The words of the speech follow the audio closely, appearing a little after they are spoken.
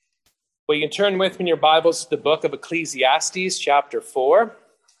Well, you can turn with me in your Bibles to the book of Ecclesiastes, chapter 4.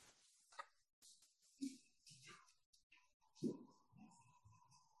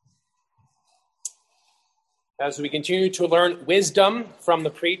 As we continue to learn wisdom from the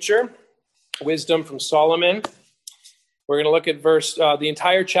preacher, wisdom from Solomon, we're going to look at the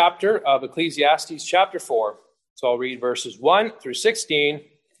entire chapter of Ecclesiastes, chapter 4. So I'll read verses 1 through 16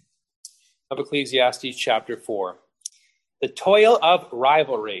 of Ecclesiastes, chapter 4. The toil of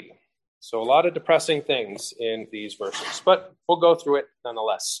rivalry. So a lot of depressing things in these verses, but we'll go through it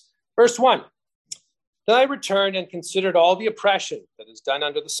nonetheless. Verse 1. Then I returned and considered all the oppression that is done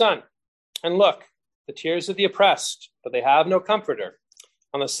under the sun. And look, the tears of the oppressed, but they have no comforter.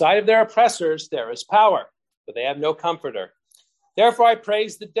 On the side of their oppressors there is power, but they have no comforter. Therefore I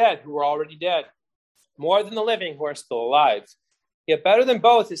praise the dead who are already dead, more than the living who are still alive. Yet better than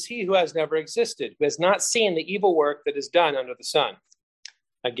both is he who has never existed, who has not seen the evil work that is done under the sun.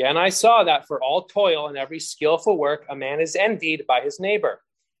 Again, I saw that for all toil and every skillful work, a man is envied by his neighbor.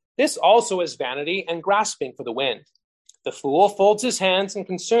 This also is vanity and grasping for the wind. The fool folds his hands and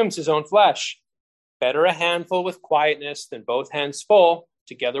consumes his own flesh. Better a handful with quietness than both hands full,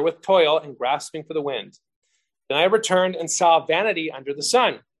 together with toil and grasping for the wind. Then I returned and saw vanity under the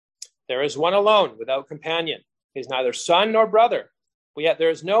sun. There is one alone, without companion. He is neither son nor brother. Yet there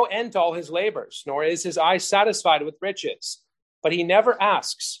is no end to all his labors, nor is his eye satisfied with riches. But he never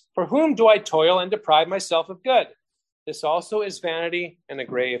asks, for whom do I toil and deprive myself of good? This also is vanity and a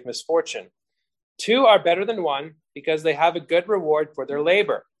grave misfortune. Two are better than one, because they have a good reward for their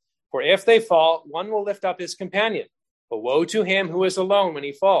labor. For if they fall, one will lift up his companion. But woe to him who is alone when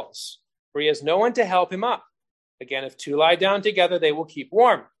he falls, for he has no one to help him up. Again, if two lie down together, they will keep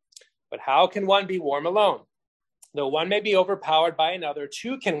warm. But how can one be warm alone? Though one may be overpowered by another,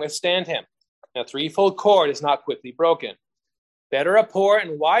 two can withstand him. And a threefold cord is not quickly broken. Better a poor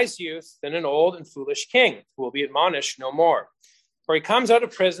and wise youth than an old and foolish king, who will be admonished no more. For he comes out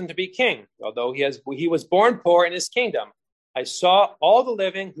of prison to be king, although he was born poor in his kingdom. I saw all the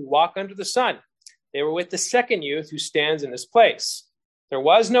living who walk under the sun. They were with the second youth who stands in his place. There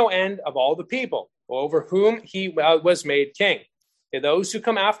was no end of all the people over whom he was made king. And those who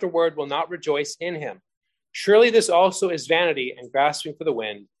come afterward will not rejoice in him. Surely this also is vanity and grasping for the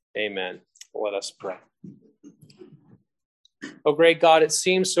wind. Amen. Let us pray. Oh, great God, it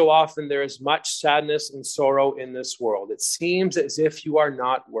seems so often there is much sadness and sorrow in this world. It seems as if you are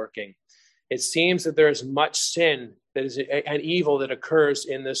not working. It seems that there is much sin that is an evil that occurs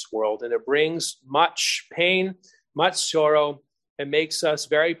in this world, and it brings much pain, much sorrow, and makes us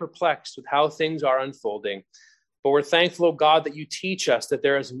very perplexed with how things are unfolding. But we're thankful, oh God, that you teach us that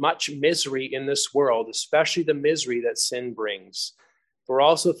there is much misery in this world, especially the misery that sin brings. We're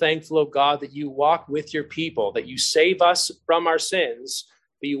also thankful, oh God, that you walk with your people, that you save us from our sins,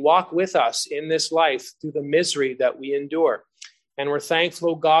 but you walk with us in this life through the misery that we endure. And we're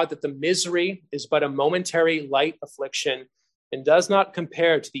thankful, oh God, that the misery is but a momentary light affliction and does not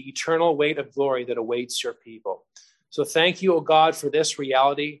compare to the eternal weight of glory that awaits your people. So thank you, oh God, for this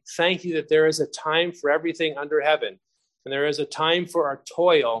reality. Thank you that there is a time for everything under heaven, and there is a time for our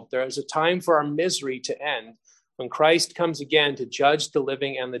toil. There is a time for our misery to end, when Christ comes again to judge the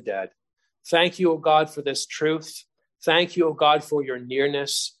living and the dead. Thank you, O God, for this truth. Thank you, O God, for your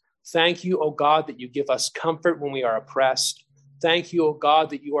nearness. Thank you, O God, that you give us comfort when we are oppressed. Thank you, O God,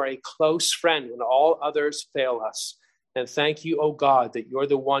 that you are a close friend when all others fail us. And thank you, O God, that you're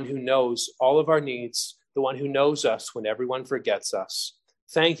the one who knows all of our needs, the one who knows us when everyone forgets us.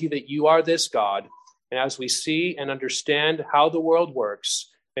 Thank you that you are this God. And as we see and understand how the world works,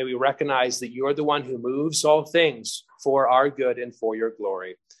 may we recognize that you're the one who moves all things for our good and for your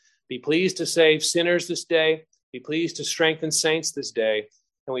glory. Be pleased to save sinners this day. Be pleased to strengthen saints this day.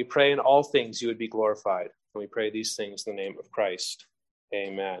 And we pray in all things you would be glorified. And we pray these things in the name of Christ.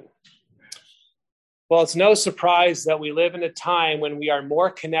 Amen. Well, it's no surprise that we live in a time when we are more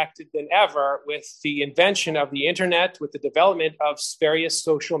connected than ever with the invention of the internet, with the development of various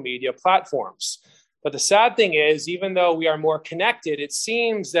social media platforms. But the sad thing is, even though we are more connected, it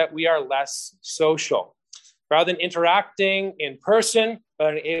seems that we are less social. Rather than interacting in person,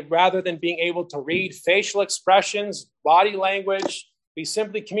 rather than being able to read facial expressions, body language, we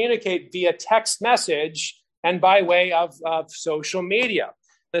simply communicate via text message and by way of social media.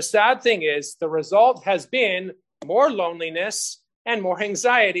 The sad thing is, the result has been more loneliness and more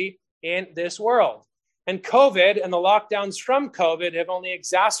anxiety in this world. And COVID and the lockdowns from COVID have only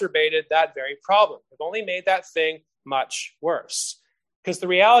exacerbated that very problem. They've only made that thing much worse. Because the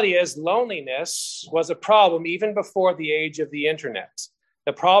reality is loneliness was a problem even before the age of the internet.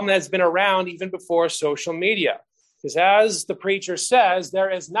 The problem has been around even before social media. Because as the preacher says,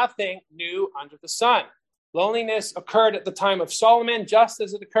 there is nothing new under the sun. Loneliness occurred at the time of Solomon, just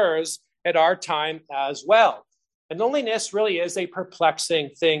as it occurs at our time as well. And loneliness really is a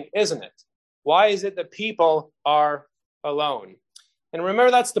perplexing thing, isn't it? Why is it that people are alone? And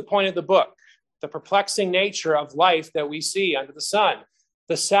remember, that's the point of the book, the perplexing nature of life that we see under the sun,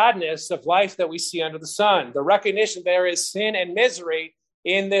 the sadness of life that we see under the sun, the recognition there is sin and misery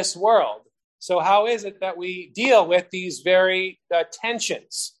in this world. So how is it that we deal with these very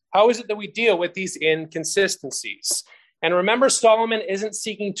tensions? How is it that we deal with these inconsistencies? And remember, Solomon isn't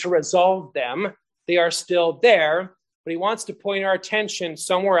seeking to resolve them. They are still there, but he wants to point our attention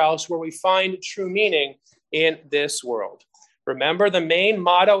somewhere else where we find true meaning in this world. Remember, the main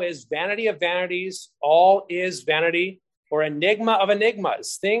motto is vanity of vanities, all is vanity, or enigma of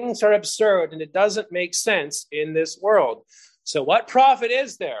enigmas. Things are absurd and it doesn't make sense in this world. So what profit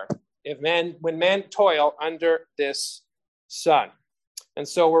is there when men toil under this sun? And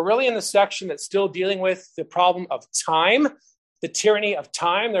so we're really in the section that's still dealing with the problem of time, the tyranny of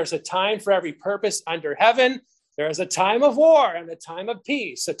time. There's a time for every purpose under heaven. There is a time of war and a time of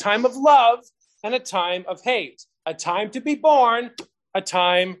peace, a time of love and a time of hate, a time to be born, a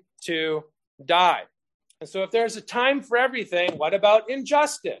time to die. And so if there's a time for everything, what about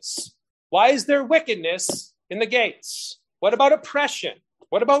injustice? Why is there wickedness in the gates? What about oppression?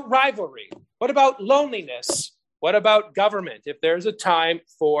 What about rivalry? What about loneliness? What about government, if there's a time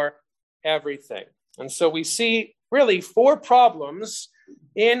for everything? And so we see really 4 problems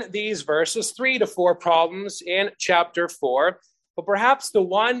in these verses, 3 to 4 problems in chapter 4. But perhaps the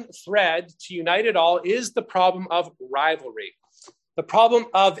one thread to unite it all is the problem of rivalry, the problem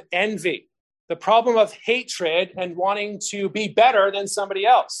of envy, the problem of hatred and wanting to be better than somebody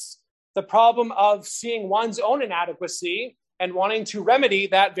else, the problem of seeing one's own inadequacy and wanting to remedy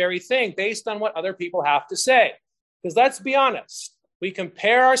that very thing based on what other people have to say. Because let's be honest, we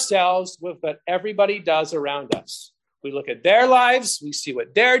compare ourselves with what everybody does around us. We look at their lives, we see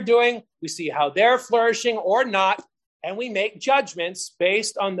what they're doing, we see how they're flourishing or not, and we make judgments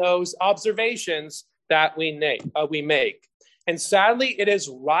based on those observations that we make. And sadly, it is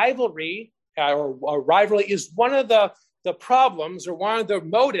rivalry, or rivalry is one of the problems or one of the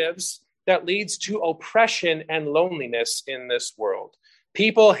motives that leads to oppression and loneliness in this world.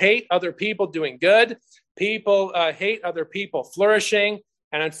 People hate other people doing good. People hate other people flourishing,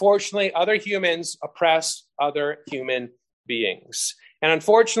 and unfortunately, other humans oppress other human beings. And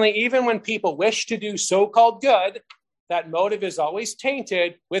unfortunately, even when people wish to do so-called good, that motive is always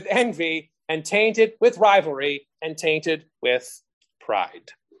tainted with envy and tainted with rivalry and tainted with pride.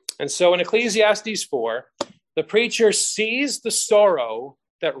 And so in Ecclesiastes 4, the preacher sees the sorrow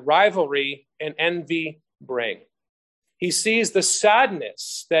that rivalry and envy bring. He sees the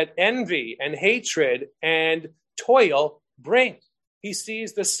sadness that envy and hatred and toil bring. He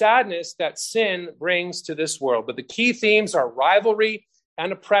sees the sadness that sin brings to this world. But the key themes are rivalry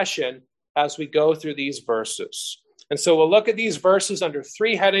and oppression as we go through these verses. And so we'll look at these verses under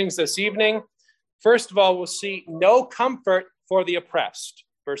 3 headings this evening. First of all, we'll see no comfort for the oppressed,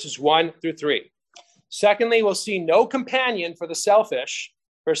 verses 1 through 3. Secondly, we'll see no companion for the selfish,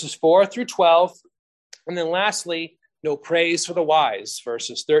 verses 4 through 12. And then lastly, no praise for the wise,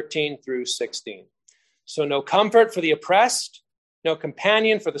 verses 13 through 16. So no comfort for the oppressed, no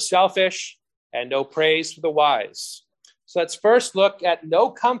companion for the selfish, and no praise for the wise. So let's first look at no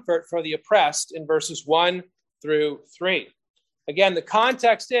comfort for the oppressed in verses 1 through 3. Again, the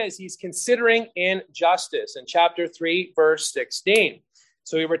context is he's considering injustice in chapter 3, verse 16.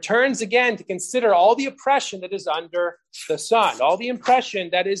 So he returns again to consider all the oppression that is under the sun, all the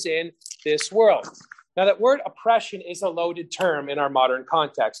oppression that is in this world. Now, that word oppression is a loaded term in our modern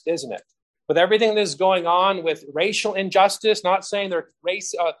context, isn't it? With everything that is going on with racial injustice, not saying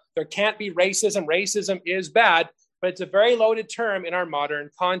there can't be racism. Racism is bad, but it's a very loaded term in our modern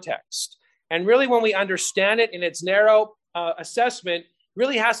context. And really, when we understand it in its narrow assessment,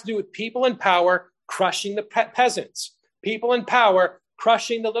 really has to do with people in power crushing the peasants, people in power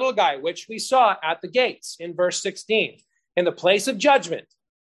crushing the little guy, which we saw at the gates in verse 16, in the place of judgment.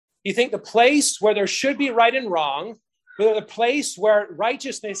 You think the place where there should be right and wrong, where the place where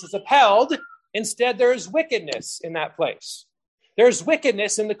righteousness is upheld, instead there is wickedness in that place. There's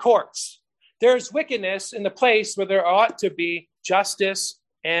wickedness in the courts. There's wickedness in the place where there ought to be justice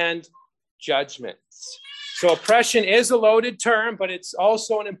and judgments. So oppression is a loaded term, but it's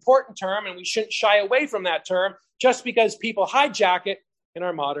also an important term, and we shouldn't shy away from that term just because people hijack it in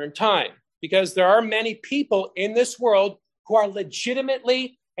our modern time. Because there are many people in this world who are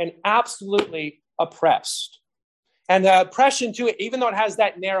legitimately and absolutely oppressed. And the oppression to it, even though it has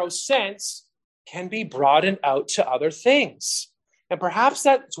that narrow sense, can be broadened out to other things. And perhaps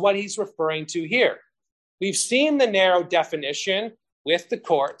that's what he's referring to here. We've seen the narrow definition with the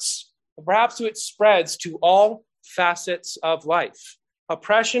courts, but perhaps it spreads to all facets of life.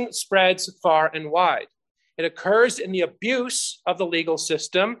 Oppression spreads far and wide. It occurs in the abuse of the legal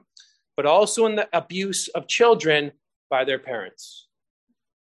system, but also in the abuse of children by their parents.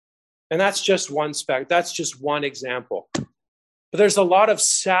 And that's just one example. But there's a lot of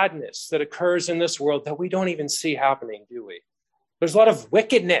sadness that occurs in this world that we don't even see happening, do we? There's a lot of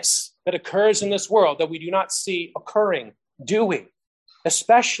wickedness that occurs in this world that we do not see occurring, do we?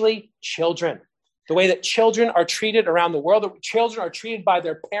 Especially children. The way that children are treated around the world, that children are treated by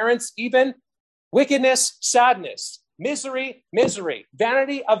their parents, even wickedness, sadness, misery,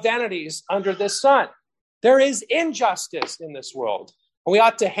 vanity of vanities under this sun. There is injustice in this world, and we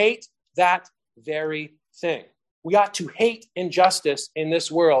ought to hate that very thing. We ought to hate injustice in this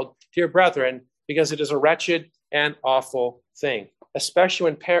world, dear brethren, because it is a wretched and awful thing,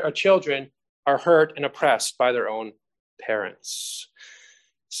 especially when children are hurt and oppressed by their own parents.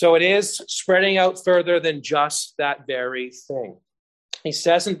 So it is spreading out further than just that very thing. He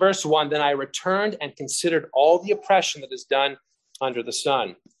says in verse 1, then I returned and considered all the oppression that is done under the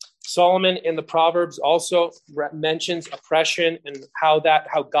sun. Solomon in the Proverbs also mentions oppression and how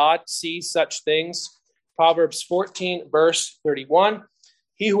God sees such things. Proverbs 14, verse 31,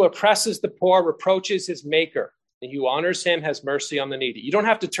 he who oppresses the poor reproaches his maker, and he who honors him has mercy on the needy. You don't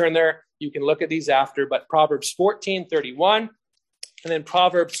have to turn there. You can look at these after, but Proverbs 14, 31, and then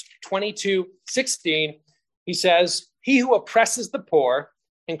Proverbs 22, 16, he says, he who oppresses the poor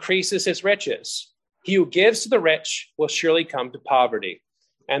increases his riches. He who gives to the rich will surely come to poverty.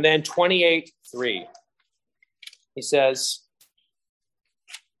 And then 28, 3, he says,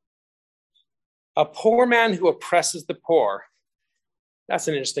 a poor man who oppresses the poor. That's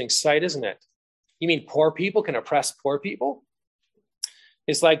an interesting sight, isn't it? You mean poor people can oppress poor people?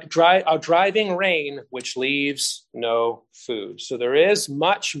 It's like a driving rain which leaves no food. So there is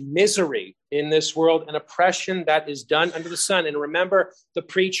much misery in this world and oppression that is done under the sun. And remember, the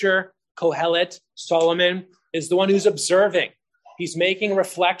preacher, Kohelet, Solomon, is the one who's observing. He's making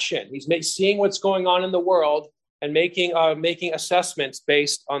reflection. He's seeing what's going on in the world and making assessments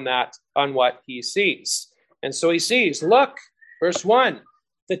based on that, on what he sees. And so he sees, look, verse 1,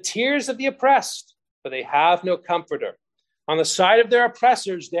 the tears of the oppressed, but they have no comforter. On the side of their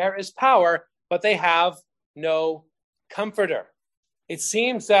oppressors, there is power, but they have no comforter. It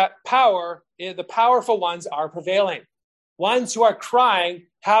seems that the powerful ones are prevailing. Ones who are crying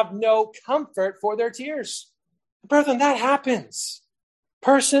have no comfort for their tears. Brethren, that happens.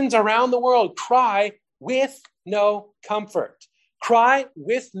 Persons around the world cry with no comfort, cry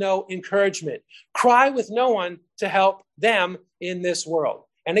with no encouragement, cry with no one to help them in this world.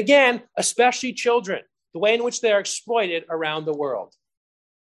 And again, especially children, the way in which they are exploited around the world,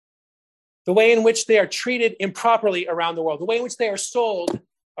 the way in which they are treated improperly around the world, the way in which they are sold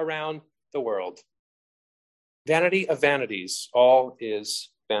around the world. Vanity of vanities, all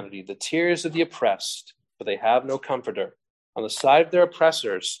is vanity. The tears of the oppressed, but they have no comforter. On the side of their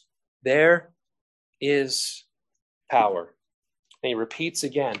oppressors, there is power. And he repeats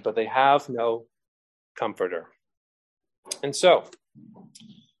again, but they have no comforter. And so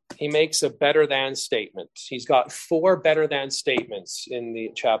he makes a better than statement. He's got 4 better than statements in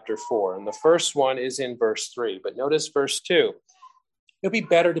the chapter 4. And the first one is in verse 3. But notice verse 2. It'll be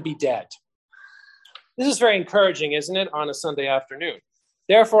better to be dead. This is very encouraging, isn't it, on a Sunday afternoon?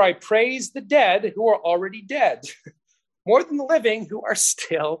 Therefore, I praise the dead who are already dead, more than the living who are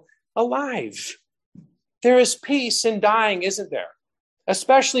still alive. There is peace in dying, isn't there?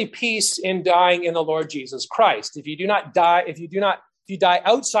 Especially peace in dying in the Lord Jesus Christ. If you die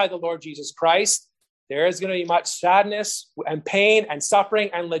outside the Lord Jesus Christ, there is going to be much sadness and pain and suffering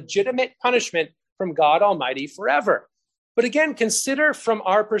and legitimate punishment from God Almighty forever. But again, consider from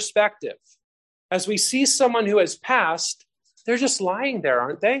our perspective. As we see someone who has passed, they're just lying there,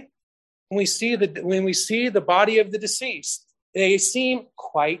 aren't they? When we see the body of the deceased, they seem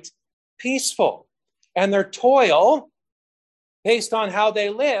quite peaceful. And their toil, based on how they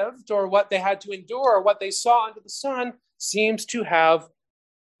lived or what they had to endure or what they saw under the sun, seems to have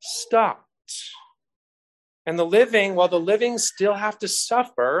stopped. And the living still have to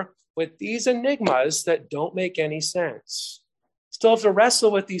suffer with these enigmas that don't make any sense. Still have to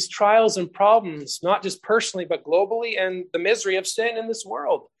wrestle with these trials and problems, not just personally, but globally, and the misery of sin in this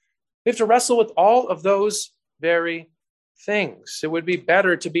world. We have to wrestle with all of those very things. It would be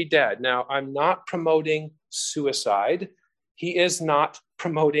better to be dead. Now, I'm not promoting suicide. He is not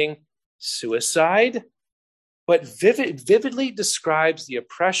promoting suicide, but vividly describes the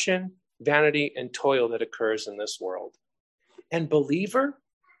oppression vanity, and toil that occurs in this world. And believer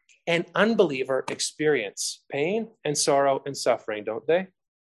and unbeliever experience pain and sorrow and suffering, don't they?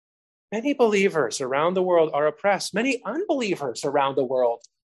 Many believers around the world are oppressed. Many unbelievers around the world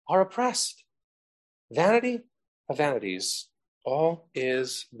are oppressed. Vanity of vanities. All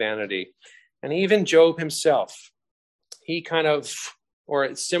is vanity. And even Job himself, he or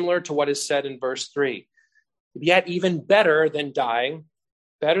it's similar to what is said in verse 3. Yet even better than dying,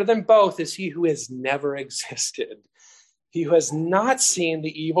 better than both is he who has never existed. He who has not seen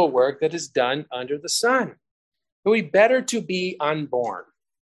the evil work that is done under the sun. It would be better to be unborn.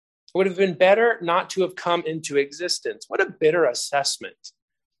 It would have been better not to have come into existence. What a bitter assessment.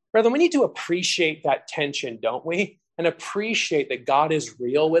 Brethren, we need to appreciate that tension, don't we? And appreciate that God is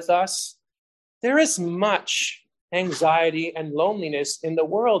real with us. There is much anxiety and loneliness in the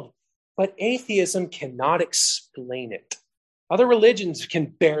world, but atheism cannot explain it. Other religions can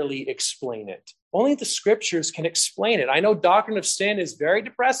barely explain it. Only the scriptures can explain it. I know doctrine of sin is very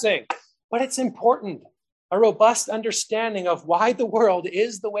depressing, but it's important. A robust understanding of why the world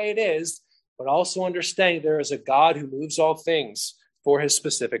is the way it is, but also understanding there is a God who moves all things for his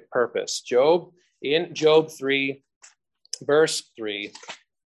specific purpose. In Job 3, verse 3,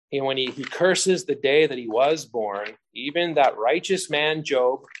 and when he curses the day that he was born, even that righteous man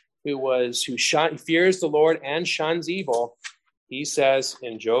Job, who fears the Lord and shuns evil, he says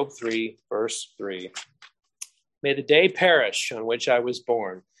in Job 3, verse 3, may the day perish on which I was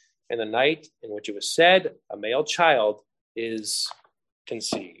born, and the night in which it was said, a male child is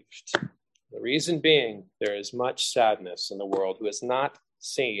conceived. The reason being, there is much sadness in the world who has not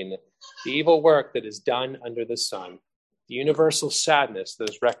seen the evil work that is done under the sun, the universal sadness that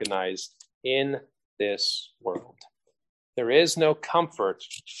is recognized in this world. There is no comfort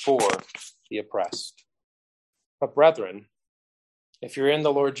for the oppressed. But brethren, if you're in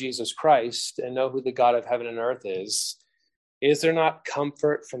the Lord Jesus Christ and know who the God of heaven and earth is there not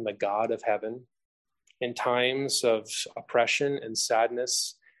comfort from the God of heaven in times of oppression and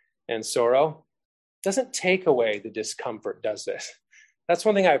sadness and sorrow? It doesn't take away the discomfort, does it? That's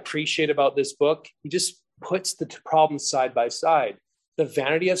one thing I appreciate about this book. He just puts the problems side by side. The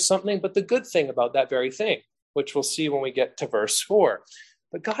vanity of something, but the good thing about that very thing, which we'll see when we get to verse 4.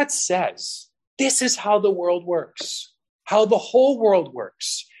 But God says, this is how the world works, how the whole world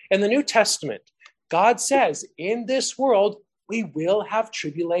works. In the New Testament, God says, in this world, we will have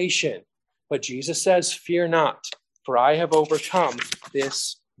tribulation. But Jesus says, fear not, for I have overcome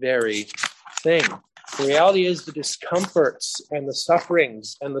this very thing. The reality is the discomforts and the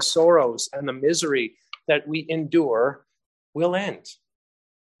sufferings and the sorrows and the misery that we endure will end.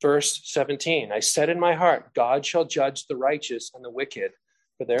 Verse 17, I said in my heart, God shall judge the righteous and the wicked,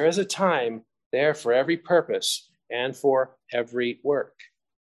 for there is a time there for every purpose and for every work.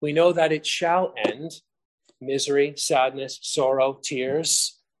 We know that it shall end, misery, sadness, sorrow,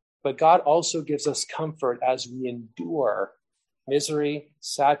 tears, but God also gives us comfort as we endure misery,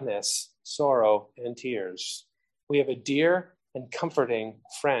 sadness, sorrow, and tears. We have a dear and comforting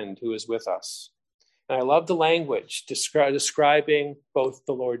friend who is with us. And I love the language describing both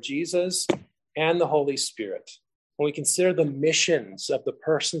the Lord Jesus and the Holy Spirit. When we consider the missions of the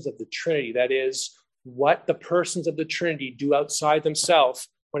persons of the Trinity, that is, what the persons of the Trinity do outside themselves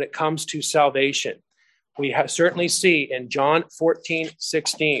when it comes to salvation, we certainly see in John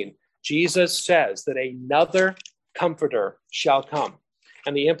 14:16, Jesus says that another comforter shall come.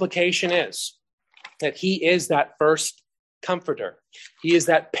 And the implication is that he is that first comforter. He is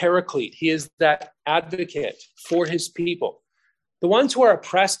that paraclete. He is that advocate for his people. The ones who are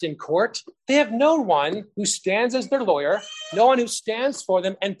oppressed in court, they have no one who stands as their lawyer, no one who stands for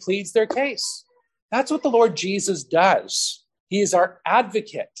them and pleads their case. That's what the Lord Jesus does. He is our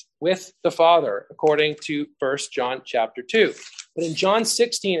advocate with the Father, according to 1 John chapter 2. But in John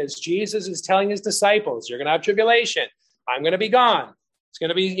 16, as Jesus is telling his disciples, you're going to have tribulation. I'm going to be gone. It's going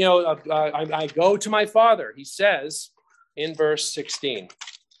to be, I go to my Father. He says in verse 16,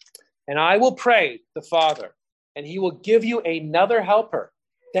 and I will pray the Father, and he will give you another helper,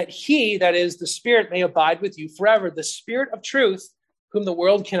 that he, that is the Spirit, may abide with you forever, the Spirit of truth, whom the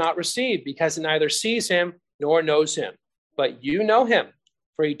world cannot receive, because it neither sees him nor knows him. But you know him,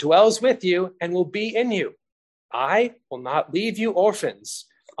 for he dwells with you and will be in you. I will not leave you orphans.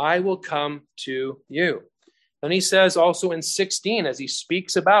 I will come to you. Then he says also in 16, as he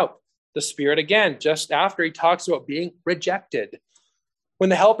speaks about the Spirit again, just after he talks about being rejected. When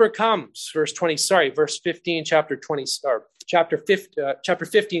the Helper comes, verse 15, chapter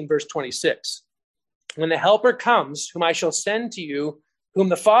 15, verse 26. When the Helper comes, whom I shall send to you, whom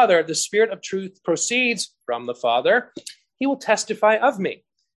the Father, the Spirit of truth, proceeds from the Father, he will testify of me.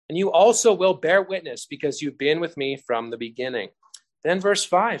 And you also will bear witness because you've been with me from the beginning. Then verse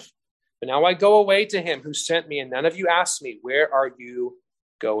 5. But now I go away to him who sent me, and none of you ask me, where are you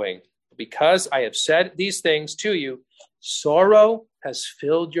going? Because I have said these things to you, sorrow has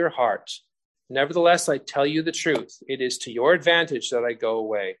filled your heart. Nevertheless, I tell you the truth. It is to your advantage that I go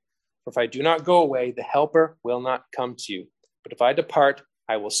away. For if I do not go away, the helper will not come to you. But if I depart,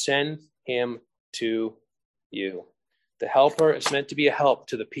 I will send him to you. The helper is meant to be a help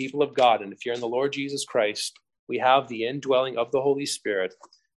to the people of God. And if you're in the Lord Jesus Christ, we have the indwelling of the Holy Spirit.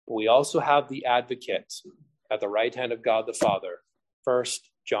 But we also have the advocate at the right hand of God the Father. 1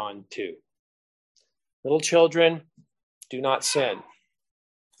 John 2. Little children, do not sin.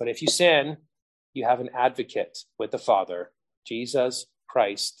 But if you sin, you have an advocate with the Father, Jesus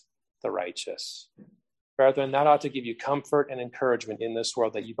Christ the righteous. Brethren, that ought to give you comfort and encouragement in this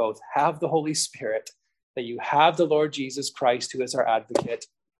world, that you both have the Holy Spirit, that you have the Lord Jesus Christ, who is our advocate,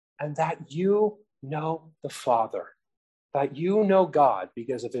 and that you know the Father, that you know God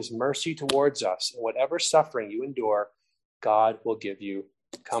because of his mercy towards us. And whatever suffering you endure, God will give you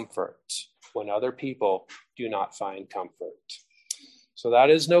comfort when other people do not find comfort. So that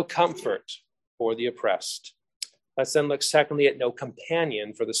is no comfort for the oppressed. Let's then look secondly at no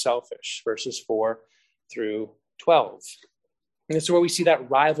companion for the selfish, verses 4 through 12. And this is where we see that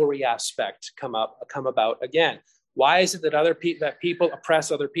rivalry aspect come about again. Why is it that people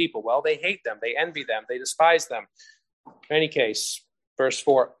oppress other people? Well, they hate them, they envy them, they despise them. In any case, verse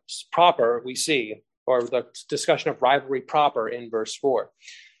 4 proper, we see, or the discussion of rivalry proper in verse 4.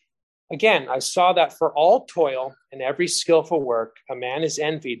 Again, I saw that for all toil and every skillful work, a man is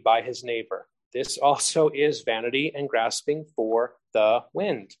envied by his neighbor. This also is vanity and grasping for the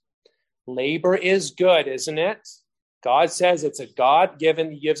wind. Labor is good, isn't it? God says it's a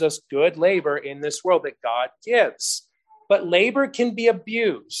God-given, he gives us good labor in this world that God gives. But labor can be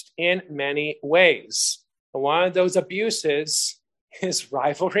abused in many ways. And one of those abuses is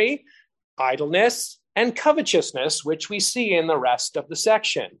rivalry, idleness, and covetousness, which we see in the rest of the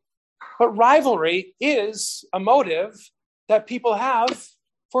section. But rivalry is a motive that people have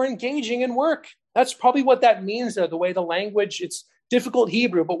for engaging in work. That's probably what that means there, the way the language, it's difficult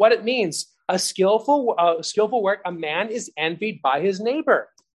Hebrew, but what it means, a skillful work, a man is envied by his neighbor.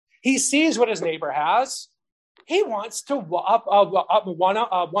 He sees what his neighbor has. He wants to one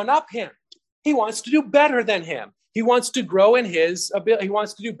up him. He wants to do better than him. He wants to grow in his ability. He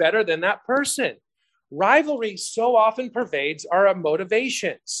wants to do better than that person. Rivalry so often pervades our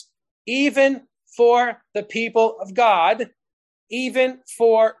motivations, even for the people of God, even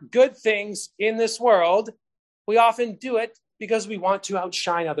for good things in this world. We often do it because we want to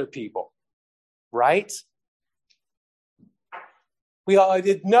outshine other people, right? We all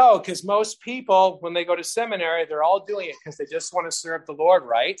did know, because most people, when they go to seminary, they're all doing it because they just want to serve the Lord,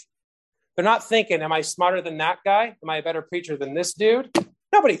 right? They're not thinking, am I smarter than that guy? Am I a better preacher than this dude?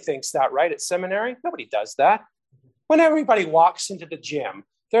 Nobody thinks that, right? At seminary, nobody does that. When everybody walks into the gym,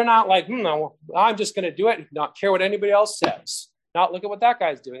 they're not like, no, I'm just going to do it, not care what anybody else says. Not look at what that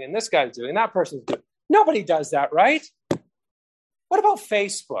guy's doing and this guy's doing, that person's doing. Nobody does that, right? What about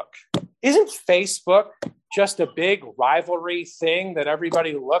Facebook? Isn't Facebook just a big rivalry thing that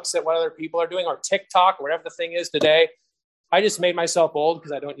everybody looks at what other people are doing, or TikTok, or whatever the thing is today? I just made myself old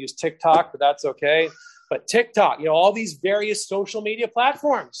because I don't use TikTok, but that's okay. But TikTok, all these various social media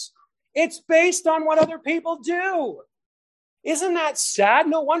platforms, it's based on what other people do. Isn't that sad?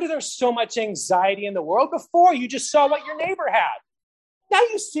 No wonder there's so much anxiety in the world. Before, you just saw what your neighbor had. Now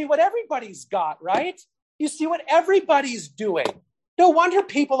you see what everybody's got, right? You see what everybody's doing. No wonder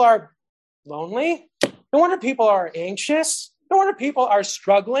people are lonely. No wonder people are anxious. No wonder people are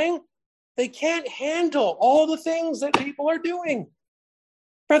struggling. They can't handle all the things that people are doing.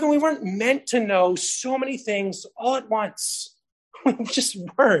 Brethren, we weren't meant to know so many things all at once. We just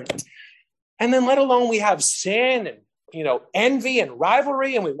weren't. And then let alone we have sin and envy and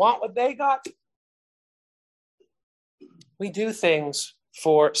rivalry, and we want what they got. We do things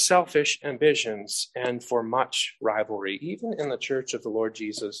for selfish ambitions and for much rivalry, even in the church of the Lord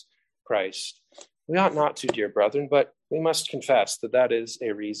Jesus Christ. We ought not to, dear brethren, but we must confess that that is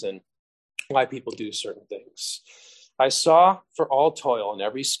a reason why people do certain things. I saw for all toil and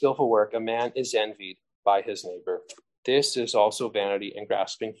every skillful work, a man is envied by his neighbor. This is also vanity and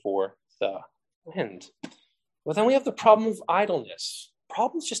grasping for the wind. Well, then we have the problem of idleness.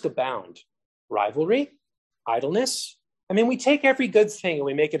 Problems just abound. Rivalry, idleness. We take every good thing and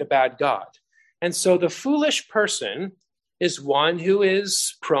we make it a bad God. And so the foolish person is one who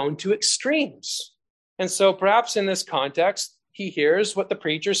is prone to extremes. And so perhaps in this context, he hears what the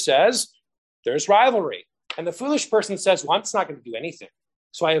preacher says, there's rivalry. And the foolish person says, well, I'm just not going to do anything.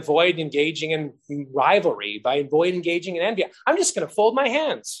 So I avoid engaging in rivalry, by avoid engaging in envy. I'm just going to fold my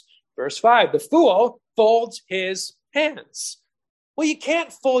hands. Verse 5, the fool folds his hands. Well, you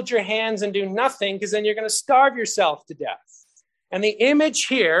can't fold your hands and do nothing because then you're going to starve yourself to death. And the image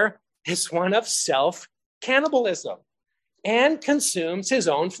here is one of self-cannibalism and consumes his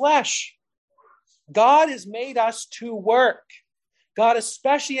own flesh. God has made us to work. God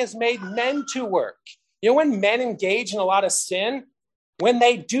especially has made men to work. You know, when men engage in a lot of sin, when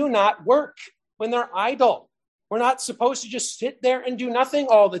they do not work, when they're idle, we're not supposed to just sit there and do nothing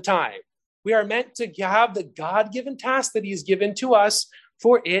all the time. We are meant to have the God-given task that he's given to us,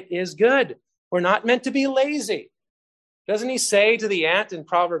 for it is good. We're not meant to be lazy. Doesn't he say to the ant in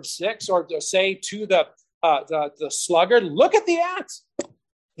Proverbs 6, or say to the sluggard, look at the ant.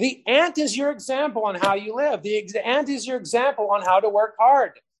 The ant is your example on how you live. The ant is your example on how to work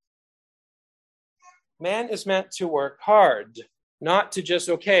hard. Man is meant to work hard, not to just,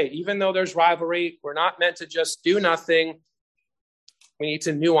 even though there's rivalry, we're not meant to just do nothing. We need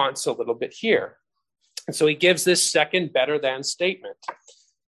to nuance a little bit here. And so he gives this second better than statement.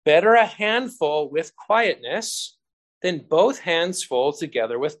 Better a handful with quietness than both hands full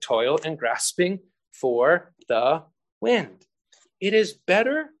together with toil and grasping for the wind. It is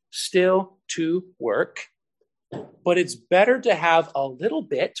better still to work, but it's better to have a little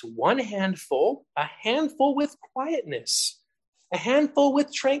bit, one handful, a handful with quietness, a handful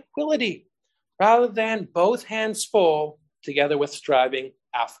with tranquility, rather than both hands full together with striving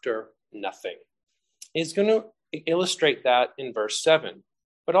after nothing. He's going to illustrate that in verse 7,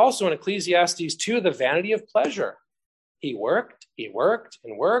 but also in Ecclesiastes 2, the vanity of pleasure. He worked,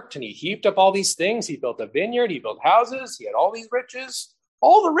 and he heaped up all these things. He built a vineyard, he built houses, he had all these riches,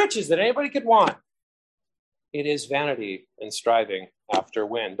 all the riches that anybody could want. It is vanity and striving after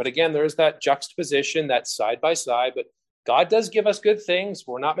wind. But again, there's that juxtaposition, that side by side, but God does give us good things.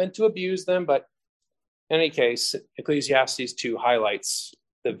 We're not meant to abuse them, but in any case, Ecclesiastes 2 highlights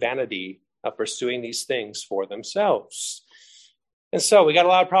the vanity of pursuing these things for themselves. And so we got a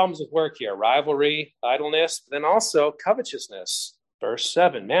lot of problems with work here: rivalry, idleness, but then also covetousness. Verse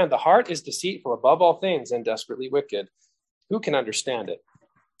 7, man, the heart is deceitful above all things and desperately wicked. Who can understand it?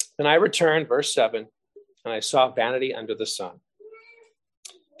 Then I returned, verse 7, and I saw vanity under the sun.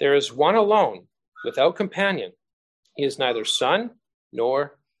 There is one alone, without companion. He is neither son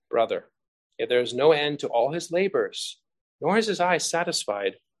nor brother. Yet there is no end to all his labors, nor is his eye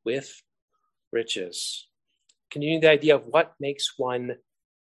satisfied with riches. Continuing the idea of what makes one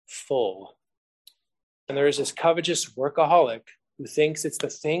full. And there is this covetous workaholic who thinks it's the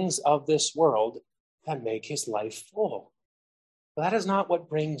things of this world that make his life full. But that is not what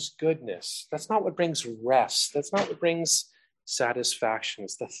brings goodness. That's not what brings rest. That's not what brings satisfaction.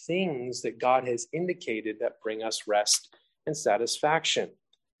 It's the things that God has indicated that bring us rest and satisfaction.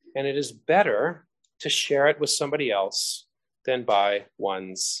 And it is better to share it with somebody else than by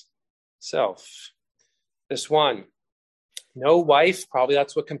one's self. This one, no wife, probably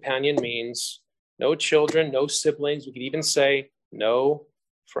that's what companion means. No children, no siblings. We could even say no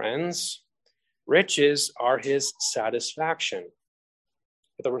friends. Riches are his satisfaction.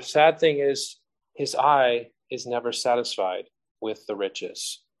 But the sad thing is, his eye is never satisfied with the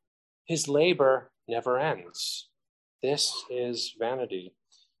riches. His labor never ends. This is vanity.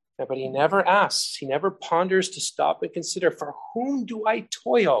 But he never asks, he never ponders to stop and consider, for whom do I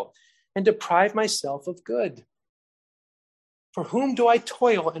toil and deprive myself of good? For whom do I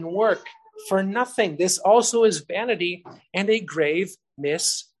toil and work for nothing? This also is vanity and a grave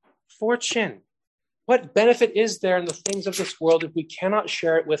misfortune. What benefit is there in the things of this world if we cannot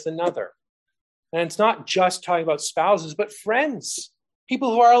share it with another? And it's not just talking about spouses, but friends,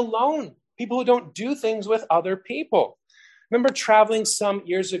 people who are alone, people who don't do things with other people. I remember traveling some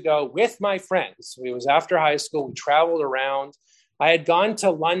years ago with my friends. It was after high school. We traveled around. I had gone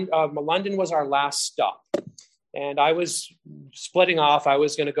to London. London was our last stop. And I was splitting off. I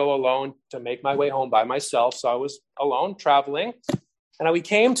was going to go alone to make my way home by myself. So I was alone traveling. And we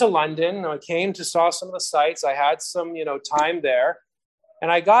came to London. I saw some of the sights. I had some, time there.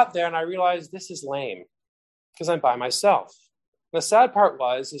 And I got there and I realized this is lame because I'm by myself. And the sad part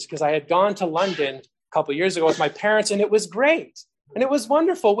is because I had gone to London a couple of years ago with my parents, and it was great. And it was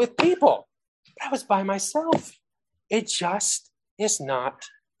wonderful with people. But I was by myself. It just is not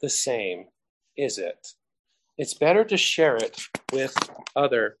the same, is it? It's better to share it with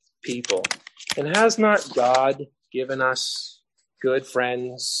other people. And has not God given us good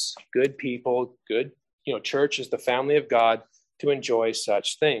friends, good people, good, church is the family of God to enjoy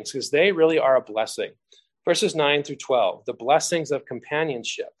such things, because they really are a blessing. Verses 9 through 12, the blessings of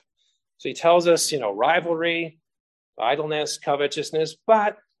companionship. So he tells us, rivalry, idleness, covetousness,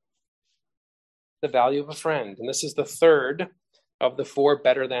 but the value of a friend. And this is the third of the 4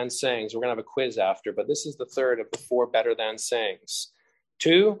 better than sayings. We're going to have a quiz after, but this is the third of the 4 better than sayings.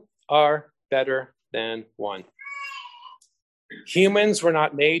 2 are better than 1. Humans were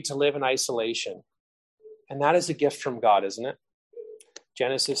not made to live in isolation. And that is a gift from God, isn't it?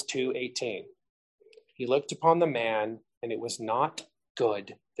 Genesis 2:18. He looked upon the man, and it was not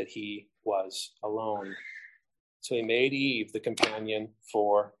good that he was alone. So he made Eve the companion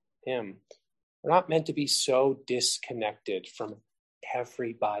for him. We're not meant to be so disconnected from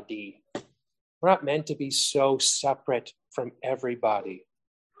everybody. We're not meant to be so separate from everybody.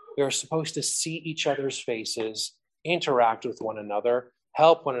 We are supposed to see each other's faces, interact with one another,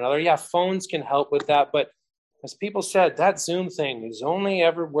 help one another. Yeah, phones can help with that, but as people said, that Zoom thing has only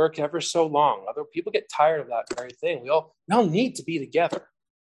ever worked ever so long. Other people get tired of that very thing. We all need to be together.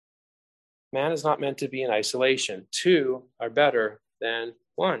 Man is not meant to be in isolation. 2 are better than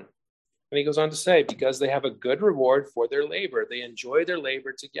 1. And he goes on to say, because they have a good reward for their labor. They enjoy their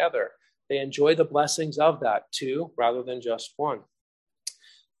labor together. They enjoy the blessings of that 2 rather than just 1.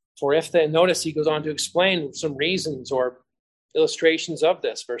 For if they, notice he goes on to explain some reasons or illustrations of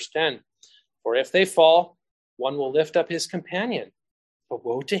this. Verse 10, for if they fall, one will lift up his companion. But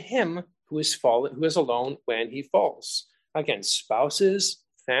woe to him who is alone when he falls. Again, spouses,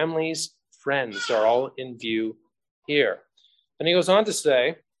 families, friends are all in view here. And he goes on to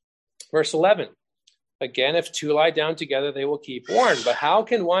say, verse 11, again, if 2 lie down together, they will keep warm. But how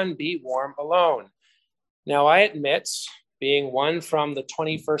can one be warm alone? Now, I admit, being one from the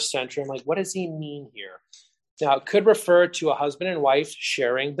 21st century, I'm like, what does he mean here? Now, it could refer to a husband and wife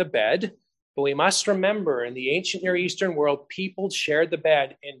sharing the bed, but we must remember in the ancient Near Eastern world, people shared the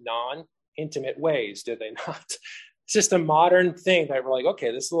bed in non-intimate ways, did they not? It's just a modern thing that we're like,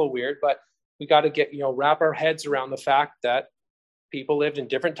 okay, this is a little weird, but we got to wrap our heads around the fact that people lived in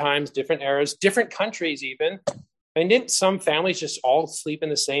different times, different eras, different countries even. And didn't some families just all sleep in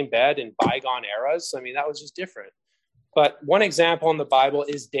the same bed in bygone eras? I mean, that was just different. But one example in the Bible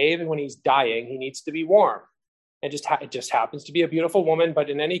is David, when he's dying, he needs to be warm. It just happens to be a beautiful woman. But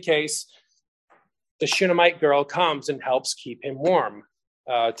in any case, the Shunammite girl comes and helps keep him warm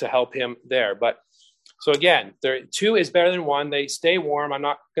to help him there. But so again, 2 is better than 1. They stay warm. I'm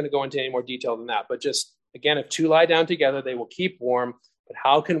not going to go into any more detail than that. But just, again, if 2 lie down together, they will keep warm. But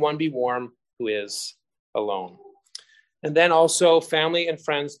how can one be warm who is alone? And then also family and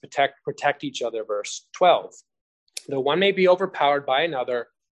friends protect each other. Verse 12. Though one may be overpowered by another,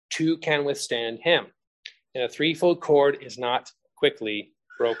 2 can withstand him. And a threefold cord is not quickly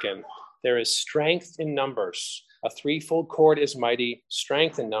broken. There is strength in numbers. A threefold cord is mighty,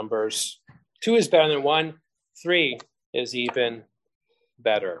 strength in numbers. 2 is better than 1. 3 is even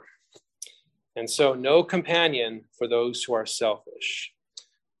better. And so no companion for those who are selfish.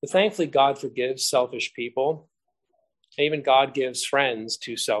 But thankfully, God forgives selfish people. Even God gives friends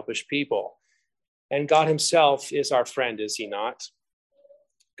to selfish people. And God himself is our friend, is he not?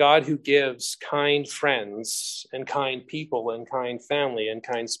 God who gives kind friends and kind people and kind family and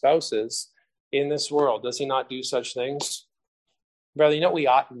kind spouses in this world. Does he not do such things? Brother, you know what we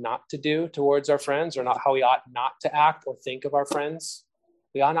ought not to do towards our friends, or not how we ought not to act or think of our friends?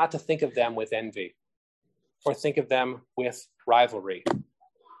 We ought not to think of them with envy or think of them with rivalry.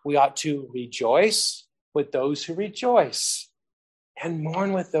 We ought to rejoice with those who rejoice and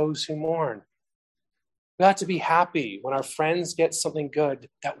mourn with those who mourn. We ought to be happy when our friends get something good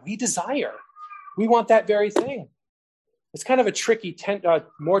that we desire. We want that very thing. It's kind of a tricky,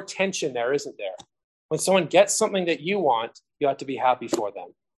 more tension there, isn't there? When someone gets something that you want, you ought to be happy for them.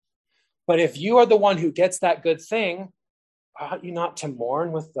 But if you are the one who gets that good thing, ought you not to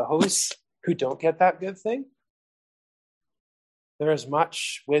mourn with those who don't get that good thing? There is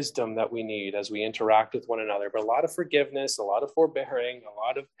much wisdom that we need as we interact with one another, but a lot of forgiveness, a lot of forbearing, a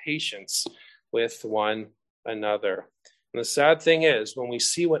lot of patience with one another. And the sad thing is, when we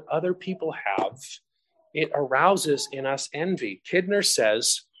see what other people have, it arouses in us envy. Kidner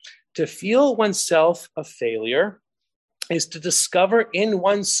says, to feel oneself a failure is to discover in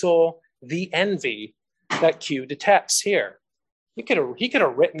one's soul the envy that Q detects here. He could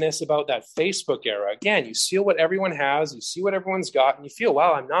have written this about that Facebook era. Again, you see what everyone has, you see what everyone's got, and you feel,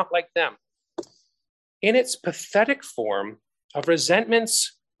 wow, I'm not like them. In its pathetic form of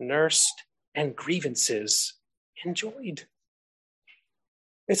resentments nursed and grievances enjoyed.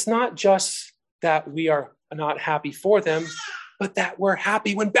 It's not just that we are not happy for them, but that we're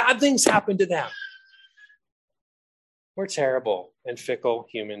happy when bad things happen to them. We're terrible and fickle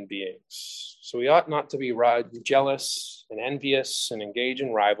human beings. So we ought not to be jealous and envious and engage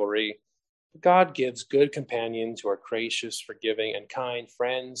in rivalry. God gives good companions who are gracious, forgiving, and kind,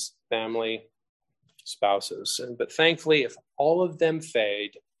 friends, family, spouses. But thankfully, if all of them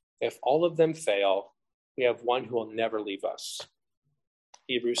fade, if all of them fail, we have one who will never leave us.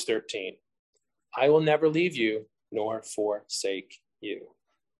 Hebrews 13. I will never leave you nor forsake you.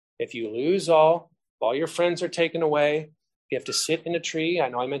 If you lose all your friends are taken away, you have to sit in a tree. I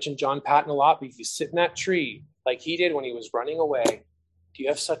know I mentioned John Patton a lot, but if you sit in that tree like he did when he was running away, do you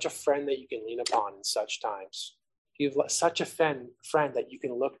have such a friend that you can lean upon in such times? Do you have such a friend that you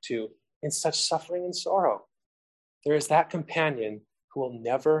can look to in such suffering and sorrow? There is that companion who will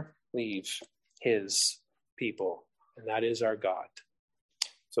never leave his people, and that is our God.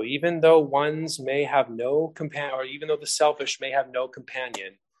 So even though ones may have no companion, or even though the selfish may have no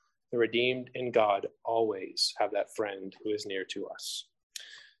companion, the redeemed in God always have that friend who is near to us.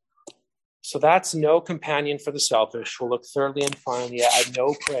 So that's no companion for the selfish. We'll look thirdly and finally at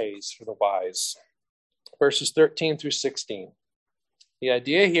no praise for the wise. Verses 13 through 16. The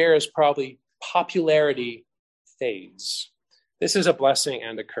idea here is probably popularity fades. This is a blessing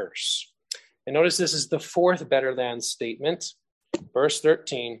and a curse. And notice this is the fourth better than statement. Verse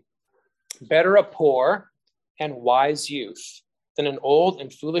 13, better a poor and wise youth than an old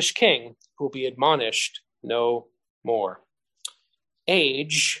and foolish king who will be admonished no more.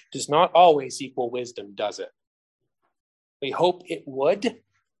 Age does not always equal wisdom, does it? We hope it would.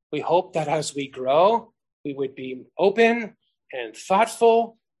 We hope that as we grow, we would be open and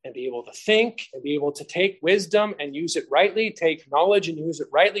thoughtful and be able to think and be able to take wisdom and use it rightly, take knowledge and use it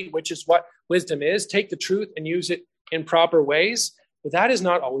rightly, which is what wisdom is. Take the truth and use it in proper ways. But that is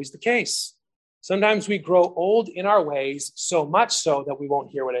not always the case. Sometimes we grow old in our ways, so much so that we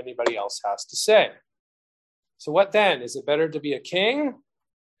won't hear what anybody else has to say. So what then? Is it better to be a king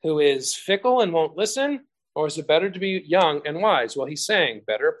who is fickle and won't listen? Or is it better to be young and wise? Well, he's saying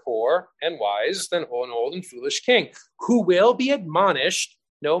better poor and wise than an old and foolish king who will be admonished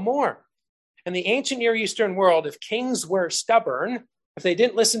no more. In the ancient Near Eastern world, if kings were stubborn, if they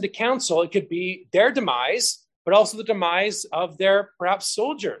didn't listen to counsel, it could be their demise, but also the demise of their perhaps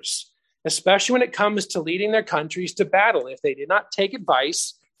soldiers, especially when it comes to leading their countries to battle. If they did not take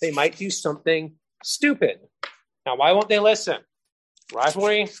advice, they might do something stupid. Now, why won't they listen?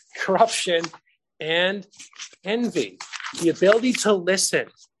 Rivalry, corruption, and envy. The ability to listen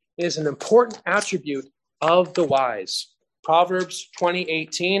is an important attribute of the wise. Proverbs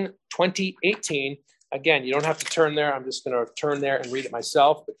 20:18. Again, you don't have to turn there. I'm just going to turn there and read it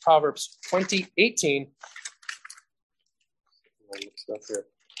myself. But Proverbs 20:18.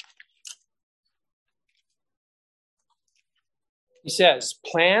 He says,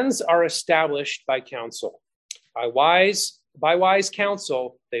 plans are established by counsel. By wise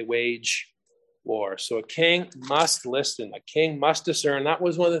counsel, they wage war. So a king must listen. A king must discern. That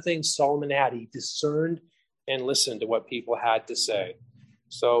was one of the things Solomon had. He discerned and listened to what people had to say.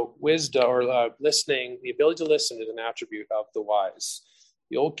 So wisdom or listening, the ability to listen is an attribute of the wise.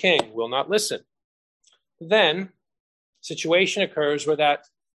 The old king will not listen. Then situation occurs where that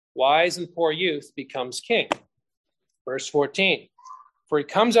wise and poor youth becomes king. Verse 14, for he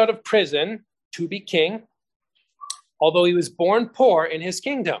comes out of prison to be king, although he was born poor in his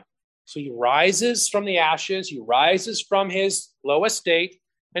kingdom. So he rises from the ashes, he rises from his low estate,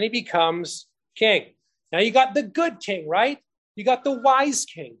 and he becomes king. Now you got the good king, right? You got the wise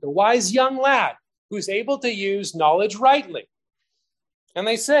king, the wise young lad who's able to use knowledge rightly. And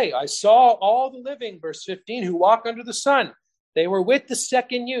they say, I saw all the living, verse 15, who walk under the sun. They were with the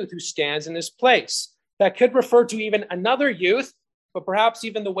second youth who stands in his place. That could refer to even another youth, but perhaps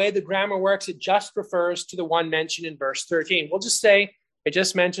even the way the grammar works, it just refers to the one mentioned in verse 13. We'll just say it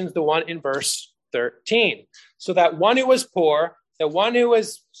just mentions the one in verse 13. So that one who was poor, the one who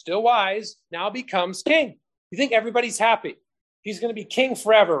was still wise, now becomes king. You think everybody's happy? He's going to be king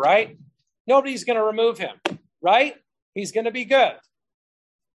forever, right? Nobody's going to remove him, right? He's going to be good.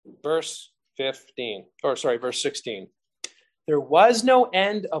 Verse 16. There was no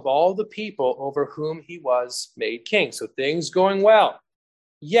end of all the people over whom he was made king. So things going well.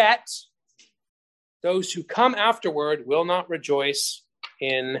 Yet, those who come afterward will not rejoice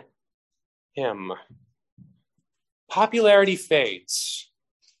in him. Popularity fades.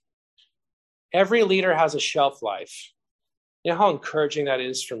 Every leader has a shelf life. You know how encouraging that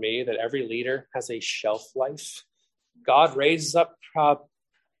is for me, that every leader has a shelf life? God raises up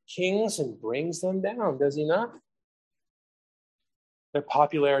kings and brings them down, does he not? Their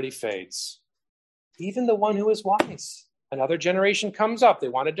popularity fades. Even the one who is wise. Another generation comes up. They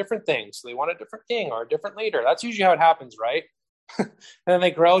want a different thing. So they want a different king or a different leader. That's usually how it happens, right? And then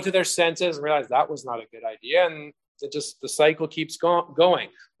they grow to their senses and realize that was not a good idea. And The cycle keeps going.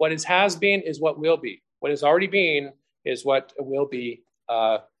 What has been is what will be. What has already been is what will be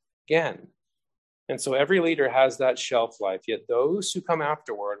again. And so every leader has that shelf life, yet those who come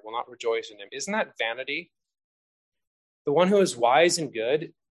afterward will not rejoice in him. Isn't that vanity? The one who is wise and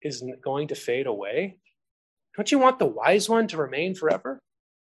good is going to fade away. Don't you want the wise one to remain forever?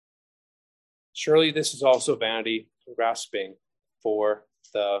 Surely this is also vanity, grasping for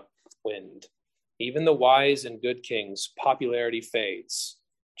the wind. Even the wise and good king's popularity fades,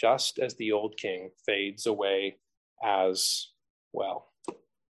 just as the old king fades away as well.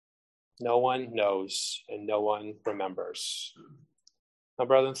 No one knows and no one remembers. Now,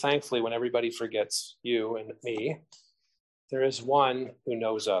 brethren, thankfully, when everybody forgets you and me, there is one who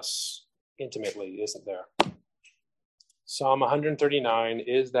knows us intimately, isn't there? Psalm 139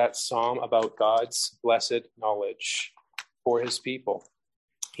 is that psalm about God's blessed knowledge for his people.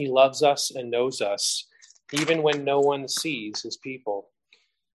 He loves us and knows us, even when no one sees his people.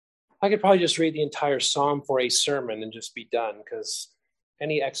 I could probably just read the entire psalm for a sermon and just be done, because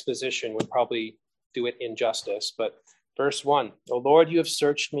any exposition would probably do it injustice. But verse 1, O Lord, you have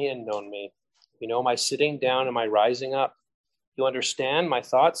searched me and known me. You know my sitting down and my rising up. You understand my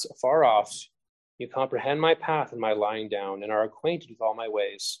thoughts afar off. You comprehend my path and my lying down, and are acquainted with all my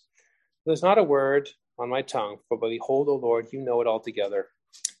ways. There's not a word on my tongue, for behold, O Lord, you know it altogether.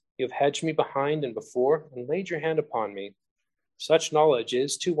 You have hedged me behind and before, and laid your hand upon me. Such knowledge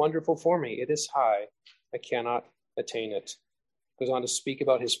is too wonderful for me. It is high. I cannot attain it. Goes on to speak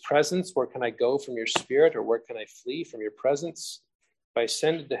about his presence. Where can I go from your spirit, or where can I flee from your presence? If I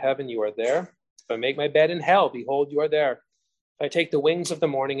ascend into heaven, you are there. If I make my bed in hell, behold, you are there. If I take the wings of the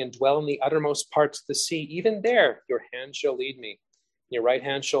morning and dwell in the uttermost parts of the sea, even there your hand shall lead me, and your right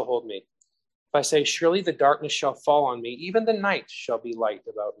hand shall hold me. If I say, surely the darkness shall fall on me, even the night shall be light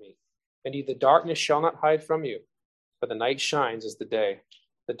about me. Indeed, the darkness shall not hide from you, for the night shines as the day.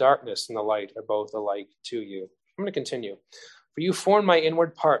 The darkness and the light are both alike to you. I'm going to continue. For you formed my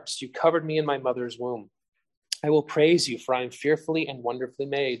inward parts. You covered me in my mother's womb. I will praise you, for I am fearfully and wonderfully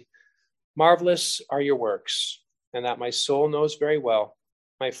made. Marvelous are your works, and that my soul knows very well.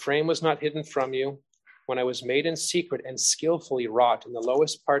 My frame was not hidden from you when I was made in secret and skillfully wrought in the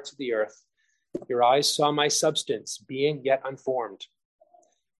lowest parts of the earth. Your eyes saw my substance, being yet unformed.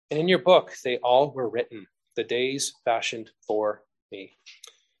 And in your book they all were written, the days fashioned for me.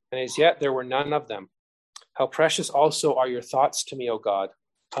 And as yet there were none of them. How precious also are your thoughts to me, O God.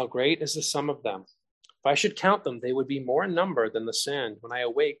 How great is the sum of them. If I should count them, they would be more in number than the sand. When I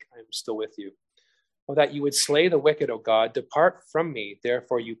awake, I am still with you. Oh, that you would slay the wicked, O God. Depart from me,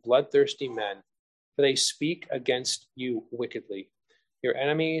 therefore, you bloodthirsty men, for they speak against you wickedly. Your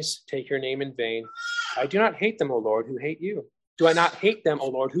enemies take your name in vain. I do not hate them, O Lord, who hate you. Do I not hate them, O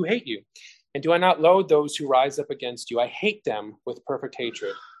Lord, who hate you? And do I not loathe those who rise up against you? I hate them with perfect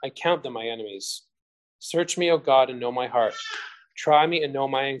hatred. I count them my enemies. Search me, O God, and know my heart. Try me and know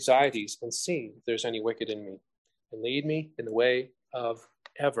my anxieties, and see if there's any wicked in me. And lead me in the way of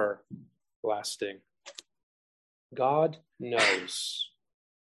everlasting. God knows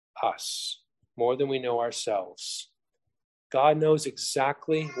us more than we know ourselves. God knows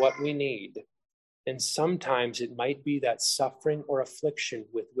exactly what we need. And sometimes it might be that suffering or affliction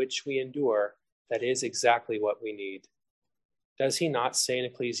with which we endure that is exactly what we need. Does he not say in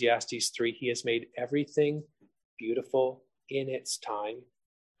Ecclesiastes 3, he has made everything beautiful in its time?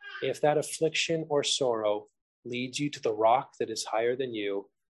 If that affliction or sorrow leads you to the rock that is higher than you,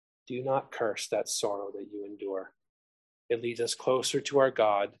 do not curse that sorrow that you endure. It leads us closer to our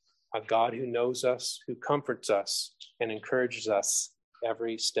God, a God who knows us, who comforts us, and encourages us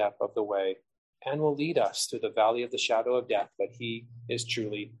every step of the way, and will lead us through the valley of the shadow of death, but he is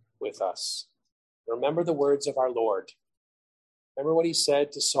truly with us. Remember the words of our Lord. Remember what he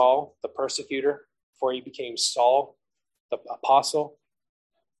said to Saul, the persecutor, before he became Saul, the apostle?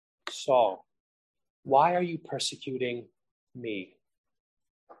 Saul, why are you persecuting me?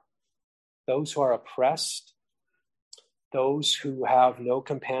 Those who are oppressed, those who have no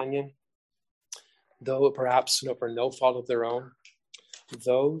companion, though perhaps for no fault of their own,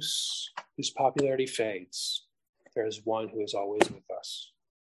 those whose popularity fades, there is one who is always with us.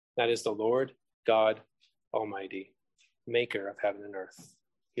 That is the Lord God Almighty, maker of heaven and earth.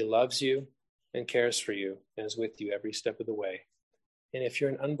 He loves you and cares for you and is with you every step of the way. And if you're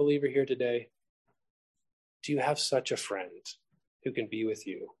an unbeliever here today, do you have such a friend who can be with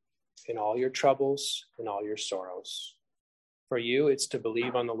you in all your troubles and all your sorrows? For you, it's to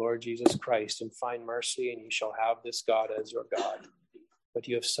believe on the Lord Jesus Christ and find mercy, and you shall have this God as your God. But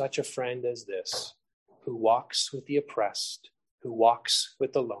you have such a friend as this, who walks with the oppressed, who walks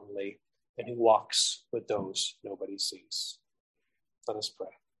with the lonely, and who walks with those nobody sees. Let us pray.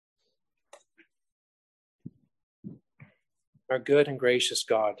 Our good and gracious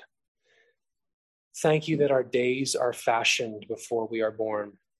God, thank you that our days are fashioned before we are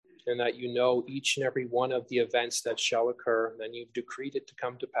born, and that you know each and every one of the events that shall occur, and you've decreed it to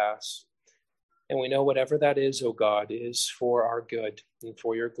come to pass. And we know whatever that is, O God, is for our good and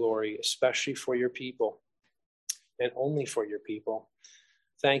for your glory, especially for your people, and only for your people.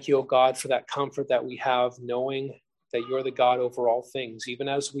 Thank you, O God, for that comfort that we have, knowing that you're the God over all things, even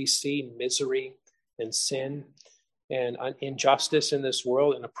as we see misery and sin and injustice in this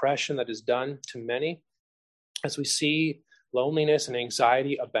world and oppression that is done to many, as we see loneliness and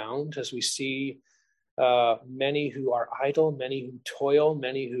anxiety abound, as we see many who are idle, many who toil,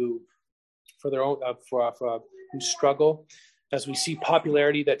 many who for their own who struggle, as we see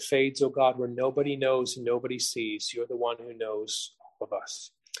popularity that fades, oh God, where nobody knows and nobody sees, you're the one who knows all of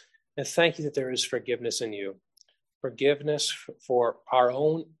us. And thank you that there is forgiveness in you, forgiveness for our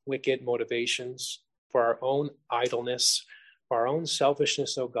own wicked motivations, for our own idleness, for our own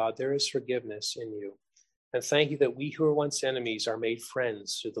selfishness, oh God, there is forgiveness in you. And thank you that we who were once enemies are made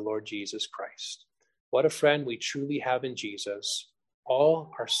friends through the Lord Jesus Christ. What a friend we truly have in Jesus,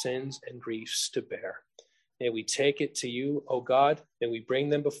 all our sins and griefs to bear. May we take it to you, O God, and we bring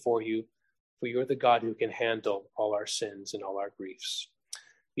them before you, for you're the God who can handle all our sins and all our griefs.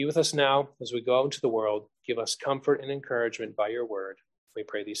 Be with us now as we go out into the world. Give us comfort and encouragement by your word. We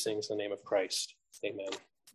pray these things in the name of Christ. Amen.